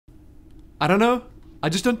I don't know. I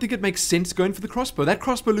just don't think it makes sense going for the crossbow. That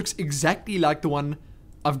crossbow looks exactly like the one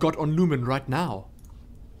I've got on Lumen right now.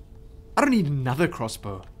 I don't need another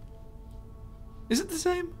crossbow. Is it the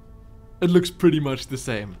same? It looks pretty much the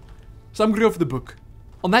same. So I'm gonna go for the book.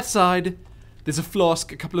 On that side, there's a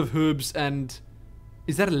flask, a couple of herbs, and...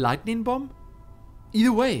 Is that a lightning bomb?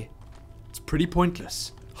 Either way, it's pretty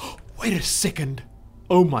pointless. Wait a second.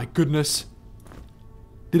 Oh my goodness.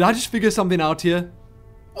 Did I just figure something out here?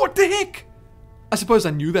 What the heck? I suppose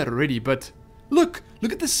I knew that already, but... Look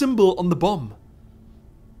at the symbol on the bomb.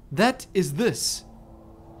 That is this.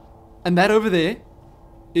 And that over there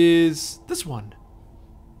is this one.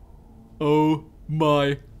 Oh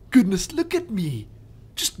my goodness, look at me.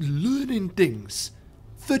 Just learning things.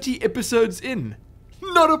 30 episodes in.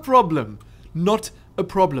 Not a problem. Not a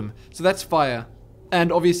problem. So that's fire.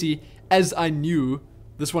 And obviously, as I knew,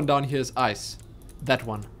 this one down here is ice. That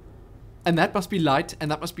one. And that must be light,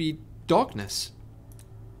 and that must be darkness.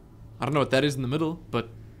 I don't know what that is in the middle, but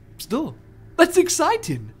still. That's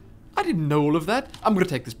exciting. I didn't know all of that. I'm going to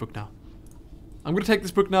take this book now.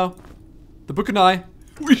 The book and I,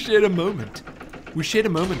 we shared a moment. We shared a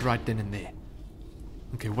moment right then and there.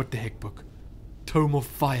 Okay, what the heck book? Tome of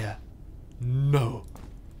Fire. No.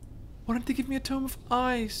 Why don't they give me a Tome of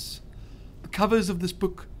Ice? The covers of this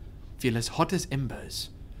book feel as hot as embers.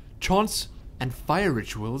 Chants and fire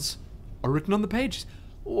rituals are written on the pages.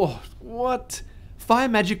 Oh, what? Fire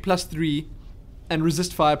magic +3 and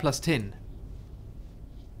resist fire +10.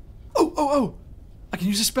 Oh! I can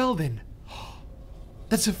use a spell then.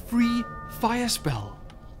 That's a free fire spell.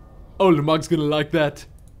 Oh, Lamug's gonna like that.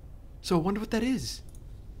 So I wonder what that is.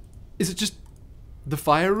 Is it just the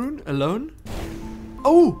fire rune alone?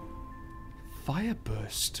 Oh! Fire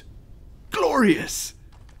burst. Glorious!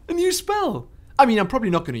 A new spell. I mean, I'm probably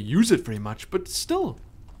not going to use it very much, but still.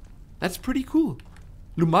 That's pretty cool.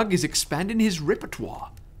 Lumug is expanding his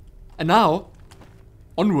repertoire. And now,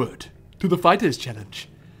 onward to the Fighters Challenge.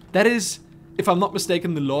 That is, if I'm not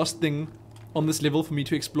mistaken, the last thing on this level for me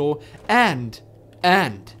to explore. And,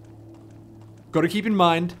 gotta keep in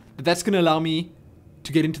mind that that's going to allow me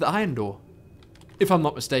to get into the iron door. If I'm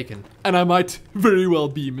not mistaken. And I might very well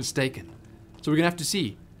be mistaken. So we're going to have to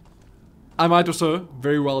see. I might also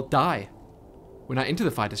very well die when I enter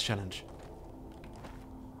the Fighters Challenge.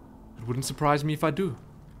 It wouldn't surprise me if I do.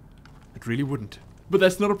 It really wouldn't. But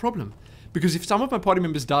that's not a problem. Because if some of my party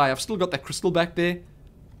members die, I've still got that crystal back there.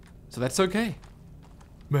 So that's okay.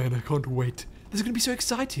 Man, I can't wait. This is going to be so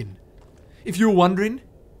exciting. If you're wondering,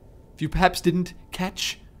 if you perhaps didn't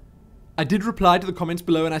catch, I did reply to the comments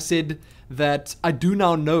below and I said that I do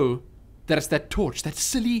now know that it's that torch, that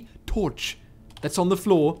silly torch that's on the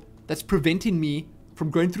floor that's preventing me from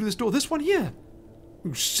going through this door. This one here.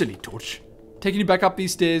 Ooh, silly torch. Taking you back up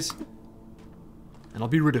these stairs and I'll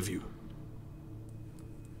be rid of you.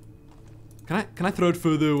 Can I throw it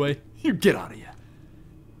further away? You get out of here.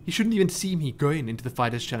 He shouldn't even see me going into the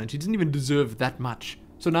Fighters Challenge. He doesn't even deserve that much.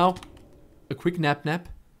 So now, a quick nap.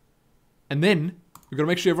 And then, we've got to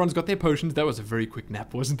make sure everyone's got their potions. That was a very quick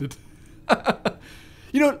nap, wasn't it?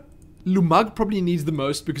 You know, Lumug probably needs the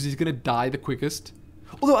most because he's going to die the quickest.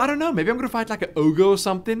 Although, I don't know. Maybe I'm going to fight like an ogre or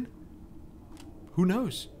something. Who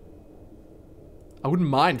knows? I wouldn't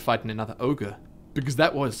mind fighting another ogre because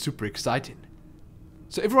that was super exciting.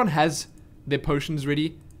 So everyone has their potions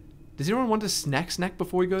ready. Does anyone want a snack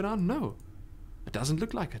before we go down? No. It doesn't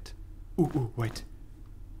look like it. Ooh, wait.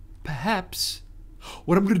 Perhaps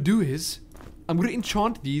what I'm going to do is I'm going to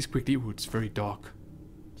enchant these quickly. Ooh, it's very dark.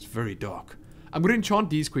 It's very dark. I'm going to enchant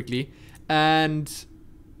these quickly. And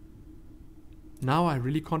now I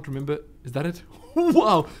really can't remember. Is that it?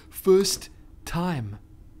 Wow. First time.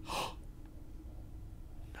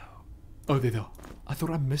 No. Oh, there they are. I thought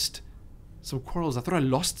I missed some quarrels. I thought I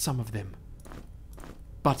lost some of them.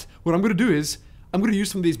 But what I'm going to do is I'm going to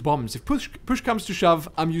use some of these bombs. If push comes to shove,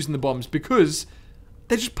 I'm using the bombs because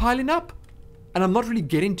they're just piling up. And I'm not really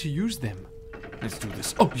getting to use them. Let's do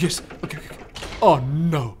this. Oh, yes. Okay. Oh,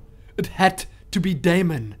 no. It had to be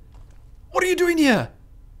Damon. What are you doing here?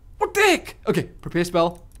 What the heck? Okay, prepare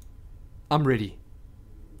spell. I'm ready.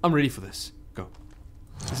 I'm ready for this. Go.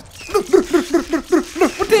 No.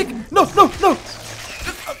 What the heck?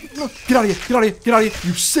 No. Get out of here.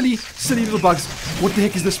 You silly little bugs. What the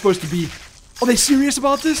heck is this supposed to be? Are they serious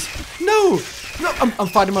about this? No. I'm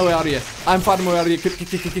fighting my way out of here.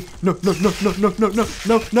 No.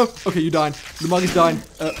 Okay, you're dying. The mug is dying.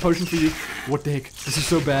 Potion for you. What the heck? This is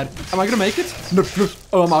so bad. Am I gonna make it? No.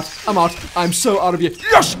 Oh, I'm out. I'm so out of here.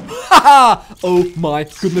 Yes! Haha! Oh my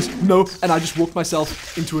goodness. No. And I just walked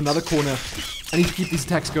myself into another corner. I need to keep these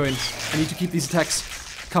attacks going.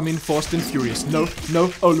 Come in fast and furious. No, no.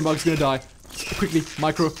 Oh, Lumag's gonna die. Quickly,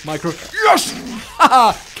 micro. Yes!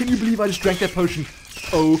 Haha! Can you believe I just drank that potion?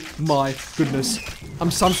 Oh my goodness. I'm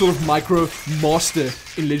some sort of micro master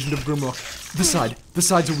in Legend of Grimrock. This side. This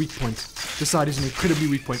side's a weak point. This side is an incredibly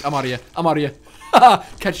weak point. I'm out of here. Haha!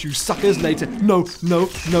 Catch you suckers later. No.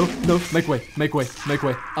 Make way.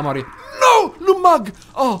 I'm out of here. No! Lumag!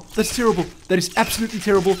 Oh, that's terrible. That is absolutely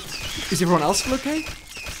terrible. Is everyone else still okay?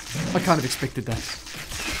 I kind of expected that.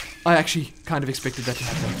 I actually kind of expected that to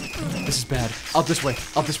happen. This is bad. Out this way.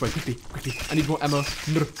 Quickly. I need more ammo.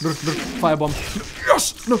 Firebomb.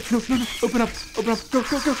 Yes! No. Open up. Go.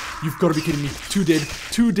 You've got to be kidding me. Two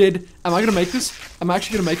dead. Am I going to make this? Am I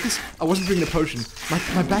actually going to make this? I wasn't drinking a potion.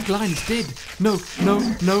 My back line is dead. No.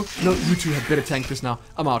 You two had better tank this now.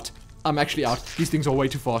 I'm out. I'm actually out. These things are way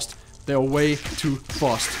too fast. They are way too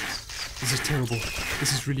fast. This is terrible.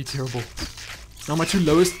 This is really terrible. Now my two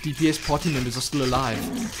lowest DPS party members are still alive.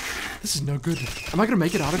 This is no good. Am I going to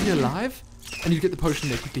make it out of here alive? I need to get the potion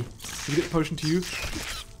there quickly. Let me get the potion to you.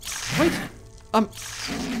 Wait. I'm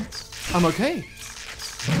okay.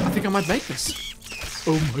 I think I might make this.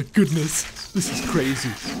 Oh my goodness. This is crazy.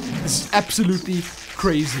 This is absolutely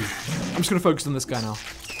crazy. I'm just going to focus on this guy now.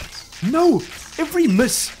 No! Every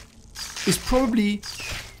miss is probably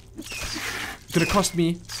going to cost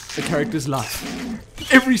me a character's life.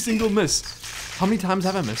 Every single miss. How many times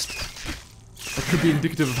have I missed? That could be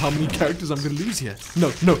indicative of how many characters I'm going to lose here.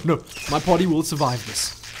 No. My party will survive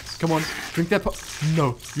this. Come on, drink that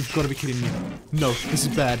No, you've got to be kidding me. No, this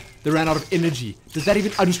is bad. They ran out of energy. Does that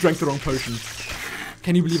even... I just drank the wrong potion.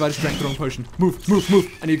 Can you believe I just drank the wrong potion? Move.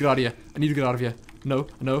 I need to get out of here. No.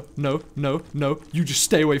 You just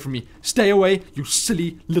stay away from me. Stay away, you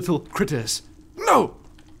silly little critters. No!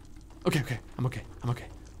 Okay. I'm okay.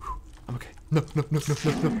 No.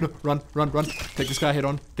 Run. Take this guy head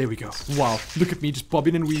on. There we go. Wow. Look at me just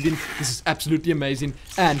bobbing and weaving. This is absolutely amazing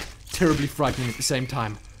and terribly frightening at the same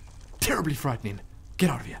time. Terribly frightening. Get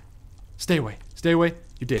out of here. Stay away.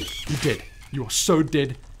 You're dead. You are so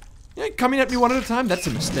dead. Yeah, coming at me one at a time. That's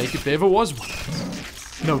a mistake if there ever was one.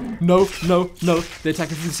 No. They're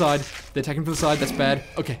attacking from the side. That's bad.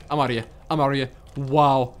 Okay, I'm out of here.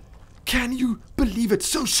 Wow. Can you believe it?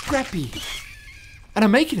 So scrappy. And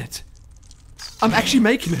I'm making it. I'm actually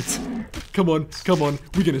making it. Come on.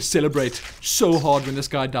 We're gonna celebrate so hard when this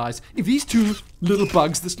guy dies. If these two little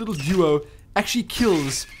bugs, this little duo, actually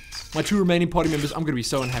kills my two remaining party members, I'm gonna be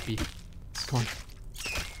so unhappy.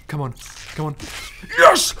 Come on.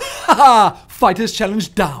 Yes! Haha! Fighters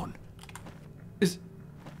challenge down. Is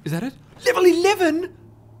that it? Level 11?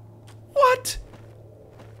 What?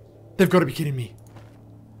 They've got to be kidding me.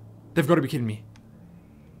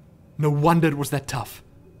 No wonder it was that tough.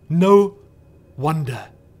 No wonder.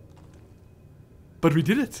 But we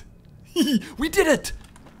did it. We did it!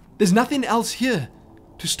 There's nothing else here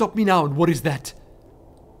to stop me now. And what is that?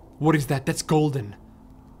 That's golden.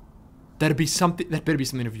 That better be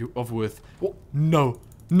something of worth. Oh, no.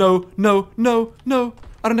 I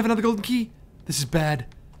don't have another golden key. This is bad.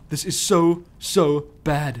 This is so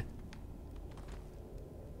bad.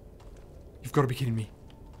 You've got to be kidding me.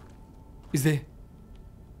 Is there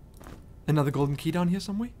another golden key down here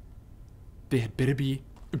somewhere? There had better be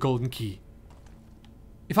a golden key.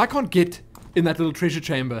 If I can't get in that little treasure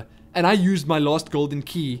chamber and I used my last golden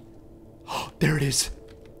key... Oh, there it is.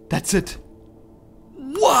 That's it.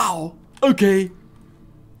 Wow! Okay.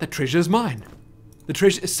 That treasure is mine. The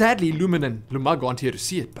treasure... Sadly, Lumen and Lumag aren't here to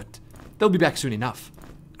see it, but they'll be back soon enough.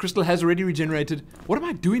 Crystal has already regenerated. What am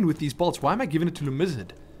I doing with these bolts? Why am I giving it to Lumizard?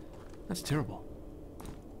 That's terrible.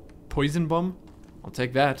 Poison bomb? I'll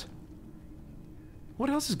take that. What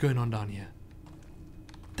else is going on down here?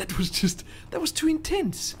 That was too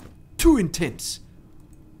intense. Too intense.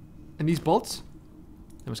 And these bolts?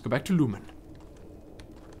 They must go back to Lumen.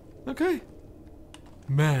 Okay.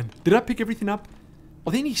 Man, did I pick everything up?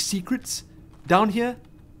 Are there any secrets down here?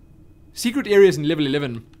 Secret areas in level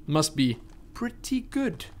 11 must be pretty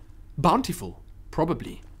good. Bountiful,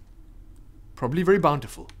 probably. Probably very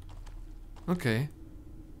bountiful. Okay.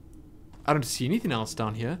 I don't see anything else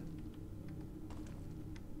down here.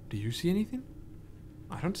 Do you see anything?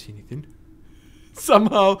 I don't see anything.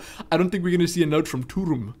 Somehow, I don't think we're going to see a note from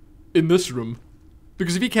Turum in this room.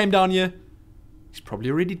 Because if he came down here, he's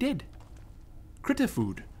probably already dead. Critter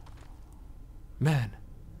food. Man.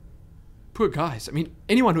 Poor guys. I mean,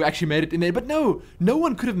 anyone who actually made it in there. But no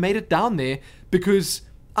one could have made it down there because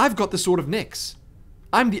I've got the Sword of Nyx.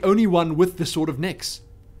 I'm the only one with the Sword of Nyx.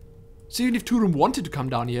 So even if Turum wanted to come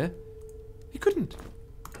down here, he couldn't.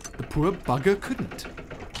 The poor bugger couldn't.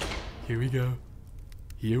 Here we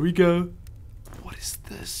go. What is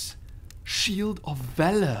this? Shield of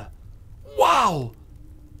Valor. Wow!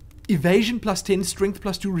 Evasion plus 10, strength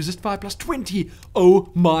plus 2, resist 5 plus 20. Oh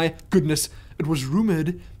my goodness. It was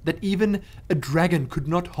rumored that even a dragon could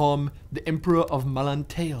not harm the Emperor of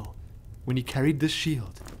Malantale when he carried this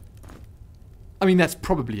shield. I mean, that's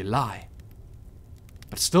probably a lie.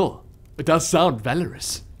 But still, it does sound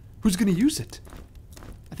valorous. Who's going to use it?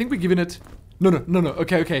 I think we're giving it... No.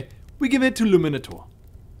 Okay. We give it to Luminator.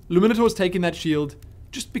 Luminator's taking that shield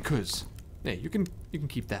just because. There, you can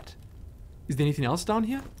keep that. Is there anything else down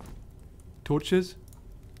here? Torches?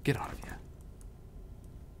 Get out of here.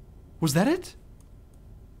 Was that it?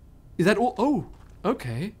 Is that all? Oh,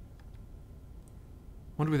 okay.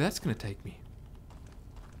 Wonder where that's going to take me.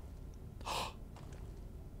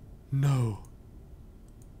 No.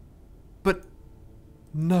 But,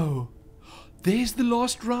 no. There's the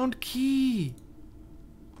last round key.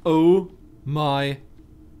 Oh my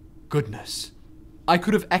goodness. I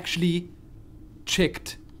could have actually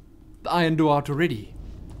checked the iron door out already.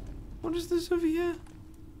 What is this over here?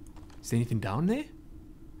 Is there anything down there?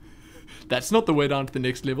 That's not the way down to the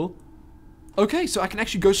next level. Okay, so I can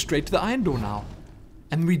actually go straight to the iron door now.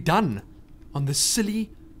 And we're done on this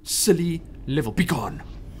silly, silly level. Be gone.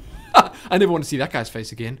 I never want to see that guy's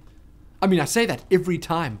face again. I mean, I say that every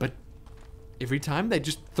time, but every time they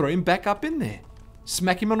just throw him back up in there.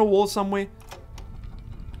 Smack him on a wall somewhere.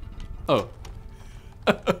 Oh.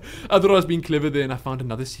 I thought I was being clever there and I found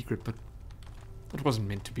another secret, but it wasn't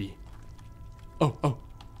meant to be. Oh.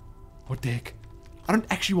 What the heck? I don't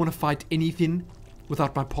actually want to fight anything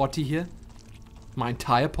without my party here. My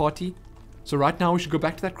entire party. So right now we should go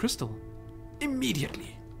back to that crystal.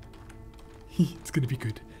 Immediately. It's gonna be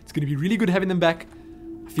good. It's gonna be really good having them back.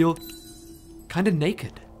 I feel kind of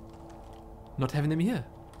naked not having them here.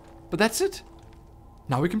 But that's it.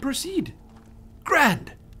 Now we can proceed.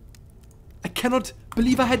 Grand. I cannot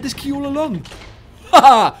believe I had this key all along.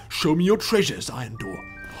 Haha! Show me your treasures, Iron Door.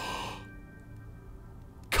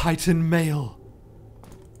 Chitin Mail.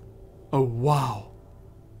 Oh, wow.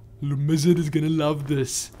 Lumizard is gonna love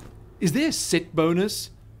this. Is there a set bonus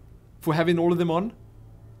for having all of them on?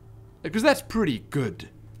 Because that's pretty good.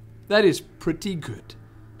 That is pretty good.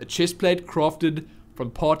 A chestplate crafted from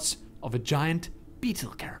parts of a giant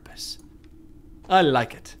beetle carapace. I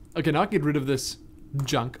like it. Okay, now I can get rid of this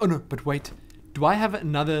junk. Oh no, but wait. Do I have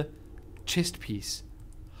another chest piece?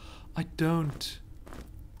 I don't.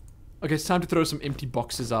 Okay, it's time to throw some empty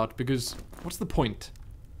boxes out because what's the point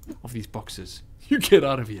of these boxes? You get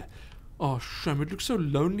out of here. Oh, shame. It looks so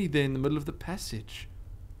lonely there in the middle of the passage.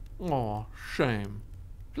 Oh, shame.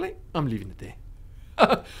 I'm leaving it there.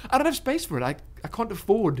 I don't have space for it. I can't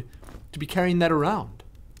afford to be carrying that around.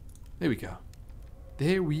 There we go.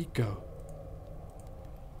 There we go.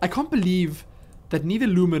 I can't believe that neither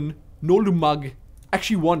Lumen nor Lumug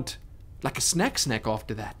actually want like a snack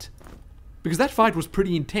after that. Because that fight was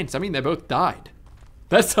pretty intense. I mean, they both died.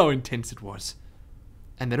 That's how intense it was.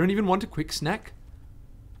 And they don't even want a quick snack.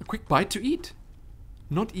 A quick bite to eat.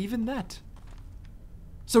 Not even that.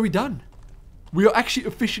 So we're done. We are actually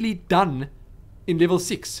officially done in level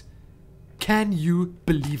 6. Can you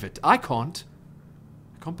believe it? I can't.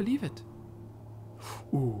 I can't believe it.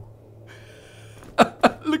 Ooh.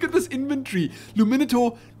 Look at this inventory.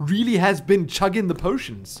 Luminator really has been chugging the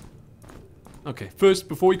potions. Okay, first,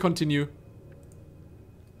 before we continue,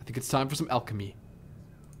 I think it's time for some alchemy.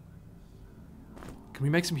 Can we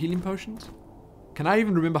make some healing potions? Can I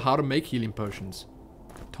even remember how to make healing potions?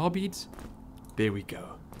 Tar beads? There we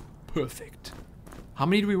go. Perfect. How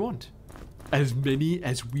many do we want? As many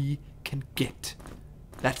as we can get.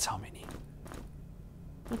 That's how many.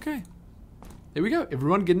 Okay. There we go.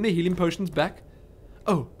 Everyone getting their healing potions back.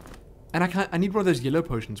 Oh, and I need one of those yellow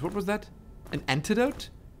potions. What was that? An antidote?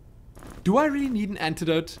 Do I really need an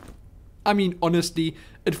antidote? I mean, honestly,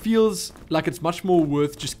 it feels like it's much more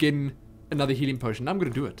worth just getting another healing potion. I'm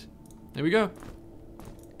going to do it. There we go.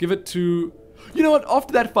 Give it to... You know what?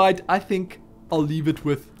 After that fight, I think I'll leave it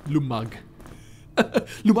with Lumug.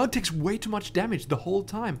 Lumug takes way too much damage the whole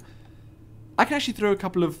time. I can actually throw a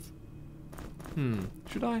couple of...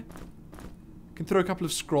 should I? I can throw a couple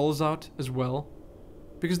of scrolls out as well.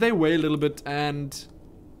 Because they weigh a little bit and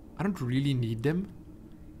I don't really need them.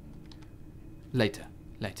 Later.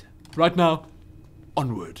 Right now,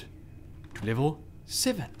 onward to level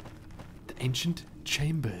 7. The Ancient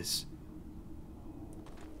Chambers.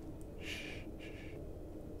 Shh.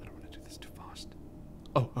 I don't want to do this too fast.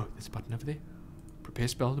 Oh, there's a button over there. Prepare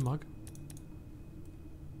spell, the mug.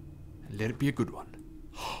 And let it be a good one.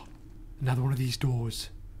 Another one of these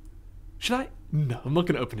doors. Should I? No, I'm not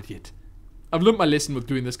going to open it yet. I've learned my lesson with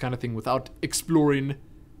doing this kind of thing without exploring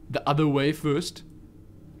the other way first.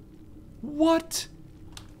 What?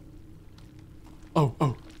 Oh,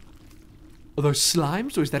 oh. Are those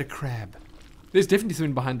slimes or is that a crab? There's definitely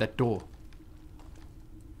something behind that door.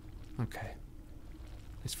 Okay.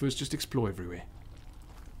 Let's first just explore everywhere.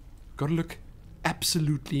 Gotta look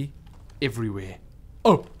absolutely everywhere.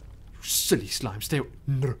 Oh! You silly slime. Stay away.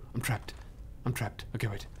 No, I'm trapped. I'm trapped. Okay,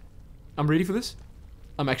 wait. I'm ready for this.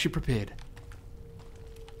 I'm actually prepared.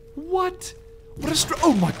 What? What a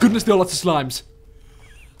oh my goodness, there are lots of slimes.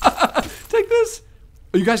 Take this.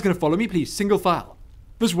 Are you guys gonna follow me, please? Single file.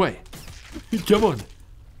 This way. Come on.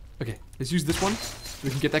 Okay, let's use this one. We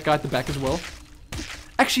can get that guy at the back as well.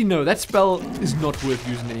 Actually, no, that spell is not worth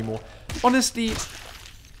using anymore. Honestly,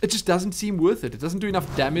 it just doesn't seem worth it. It doesn't do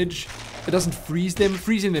enough damage. It doesn't freeze them.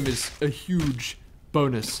 Freezing them is a huge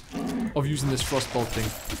bonus of using this frostbolt thing.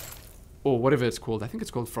 Or whatever it's called. I think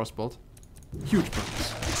it's called frostbolt. Huge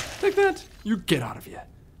bonus. Take that. You get out of here.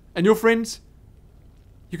 And your friends,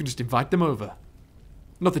 you can just invite them over.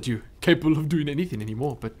 Not that you're capable of doing anything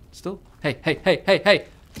anymore, but still. Hey, hey, hey, hey, hey.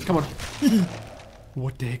 Come on.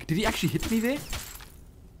 What the heck? Did he actually hit me there?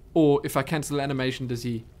 Or if I cancel animation, does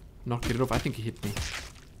he not get it off? I think he hit me.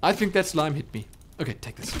 I think that slime hit me. Okay,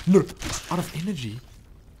 take this. No. Out of energy.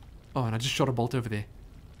 Oh, and I just shot a bolt over there.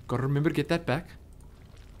 Gotta remember to get that back.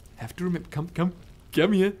 Have to remember.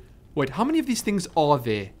 Come here. Wait, how many of these things are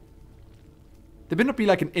there? There better not be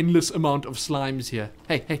like an endless amount of slimes here.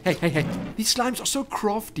 Hey, hey, hey, hey, hey. These slimes are so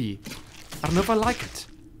crafty. I don't know if I like it.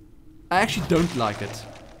 I actually don't like it.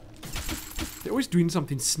 They're always doing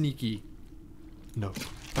something sneaky. No.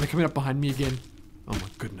 Are they coming up behind me again? Oh my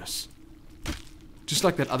goodness. Just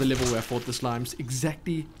like that other level where I fought the slimes.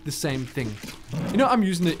 Exactly the same thing. You know, I'm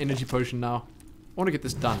using the energy potion now. I want to get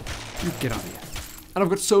this done. You get out of here. And I've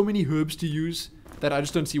got so many herbs to use that I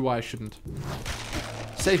just don't see why I shouldn't.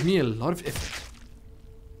 Save me a lot of effort.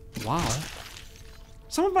 Wow.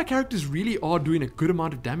 Some of my characters really are doing a good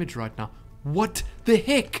amount of damage right now. What the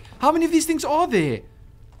heck? How many of these things are there?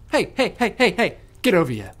 Hey, hey, hey, hey, hey. Get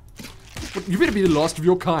over here. You better be the last of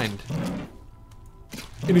your kind.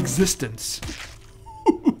 In existence.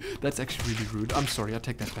 That's actually really rude. I'm sorry, I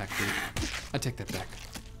take that back, dude. I take that back.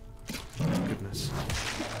 Goodness.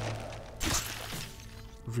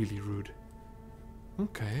 Really rude.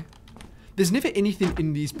 Okay. There's never anything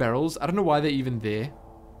in these barrels. I don't know why they're even there.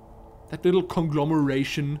 That little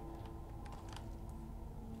conglomeration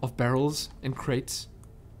of barrels and crates.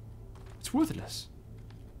 It's worthless.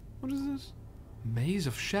 What is this? Maze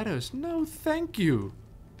of shadows. No, thank you.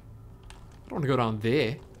 I don't want to go down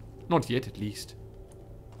there. Not yet, at least.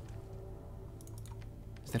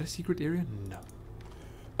 Is that a secret area? No.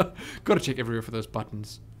 Gotta check everywhere for those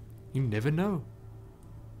buttons. You never know.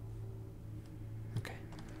 Okay.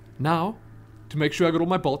 Now, to make sure I got all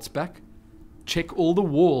my bolts back, check all the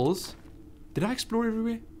walls. Did I explore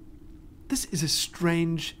everywhere? This is a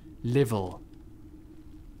strange level.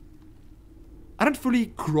 I don't fully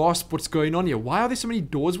grasp what's going on here. Why are there so many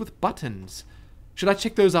doors with buttons? Should I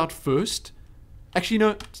check those out first? Actually, no.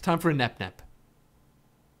 It's time for a nap.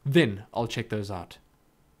 Then I'll check those out.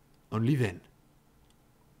 Only then.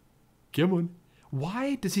 Come on.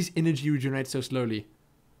 Why does his energy regenerate so slowly?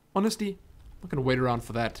 Honestly, I'm not going to wait around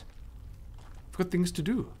for that. I've got things to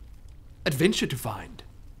do. Adventure to find.